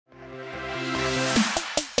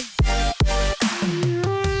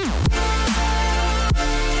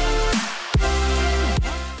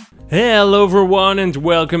Hello everyone and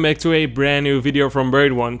welcome back to a brand new video from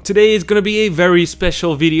BuriedONE. Today is gonna be a very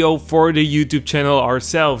special video for the YouTube channel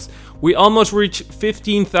ourselves. We almost reached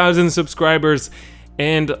 15,000 subscribers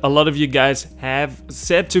and a lot of you guys have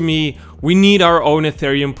said to me we need our own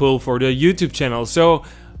Ethereum pool for the YouTube channel. So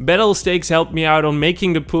BatLeStakes helped me out on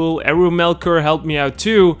making the pool, Eru helped me out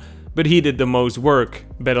too, but he did the most work,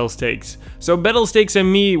 BatLeStakes. So BatLeStakes and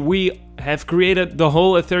me, we have created the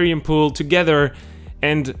whole Ethereum pool together,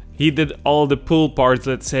 and he did all the pool parts,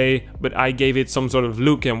 let's say, but I gave it some sort of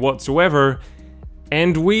look and whatsoever.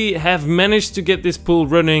 And we have managed to get this pool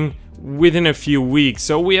running within a few weeks.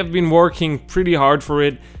 So we have been working pretty hard for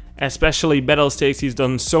it, especially BatLeStakes. He's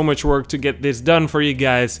done so much work to get this done for you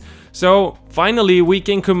guys. So finally we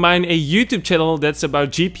can combine a YouTube channel that's about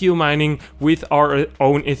GPU mining with our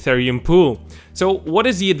own Ethereum pool. So what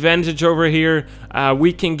is the advantage over here?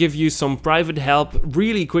 We can give you some private help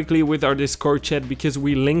really quickly with our Discord chat because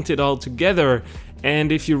we linked it all together.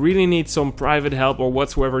 And if you really need some private help or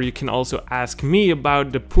whatsoever, you can also ask me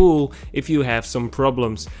about the pool if you have some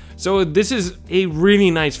problems. So this is a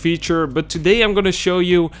really nice feature, but today I'm going to show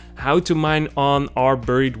you how to mine on our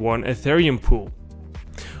BuriedONE Ethereum pool.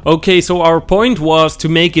 Okay, so our point was to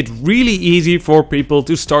make it really easy for people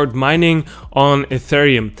to start mining on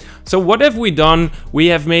Ethereum. So what have we done? We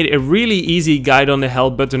have made a really easy guide on the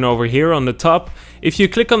help button over here on the top. If you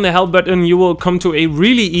click on the help button, you will come to a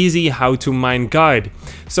really easy how to mine guide.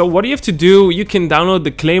 So what you have to do, you can download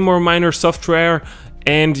the Claymore miner software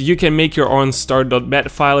and you can make your own start.bat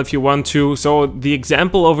file if you want to. So the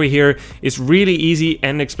example over here is really easy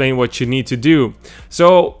and explain what you need to do.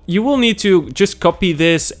 So you will need to just copy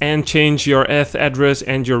this and change your ETH address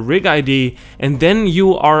and your rig ID, and then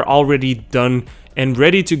you are already done and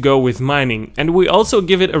ready to go with mining. And we also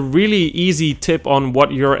give it a really easy tip on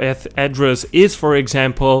what your ETH address is, for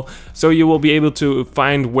example, so you will be able to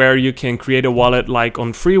find where you can create a wallet like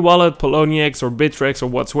on Free Wallet, Poloniex or Bittrex or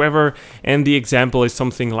whatsoever, and the example is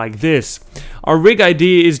something like this. Our rig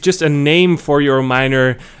ID is just a name for your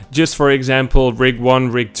miner, just for example rig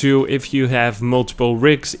 1, rig 2 if you have multiple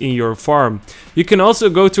rigs in your farm. You can also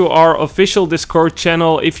go to our official Discord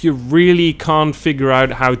channel if you really can't figure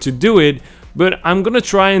out how to do it, but I'm gonna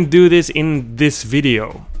try and do this in this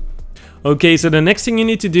video. Okay, so the next thing you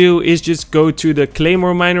need to do is just go to the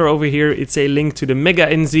Claymore miner over here. It's a link to the Mega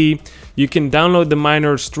NZ. You can download the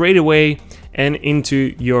miner straight away and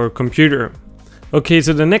into your computer. Okay,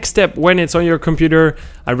 so the next step when it's on your computer,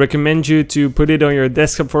 I recommend you to put it on your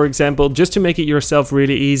desktop, for example, just to make it yourself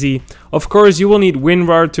really easy. Of course, you will need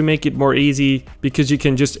WinRAR to make it more easy because you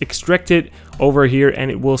can just extract it over here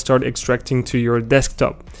and it will start extracting to your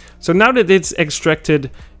desktop. So now that it's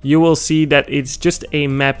extracted, you will see that it's just a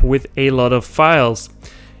map with a lot of files.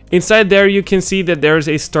 Inside there, you can see that there's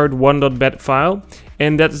a start1.bat file,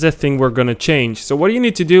 and that's the thing we're gonna change. So what you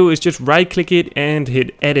need to do is just right click it and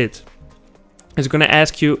hit edit. It's going to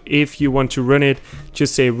ask you if you want to run it,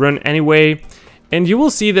 just say run anyway, and you will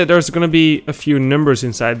see that there's going to be a few numbers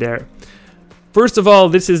inside there. First of all,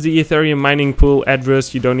 this is the Ethereum mining pool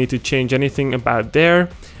address. You don't need to change anything about there.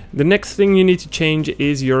 The next thing you need to change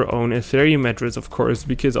is your own Ethereum address, of course,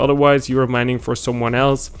 because otherwise you are mining for someone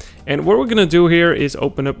else. And what we're going to do here is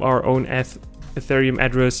open up our own Ethereum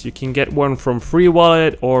address. You can get one from Free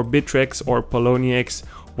Wallet or Bittrex or Poloniex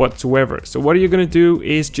whatsoever. So what you're gonna do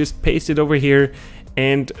is just paste it over here,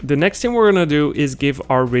 and the next thing we're gonna do is give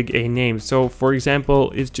our rig a name. So for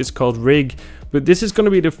example, it's just called rig, but this is gonna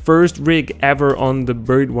be the first rig ever on the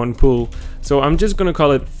BuriedONE pool, so I'm just gonna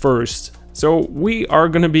call it first. So we are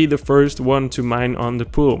gonna be the first one to mine on the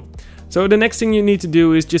pool. So the next thing you need to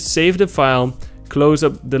do is just save the file, close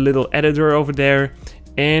up the little editor over there,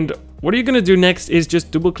 and what you're gonna do next is just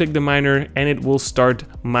double click the miner and it will start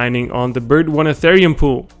mining on the BuriedONE Ethereum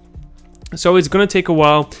pool. So it's gonna take a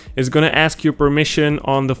while. It's gonna ask you permission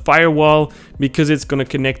on the firewall because it's gonna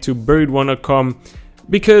connect to BuriedONE.com,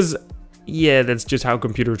 because yeah, that's just how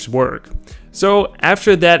computers work. So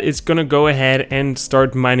after that, it's gonna go ahead and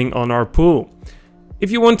start mining on our pool. If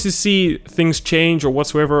you want to see things change or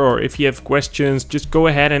whatsoever, or if you have questions, just go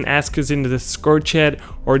ahead and ask us in the Discord chat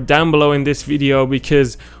or down below in this video,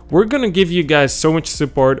 because we're gonna give you guys so much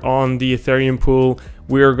support on the Ethereum pool.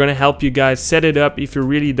 We are gonna help you guys set it up if you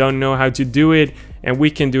really don't know how to do it, and we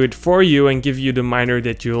can do it for you and give you the miner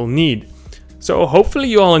that you'll need. So hopefully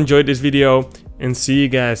you all enjoyed this video, and see you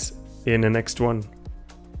guys in the next one.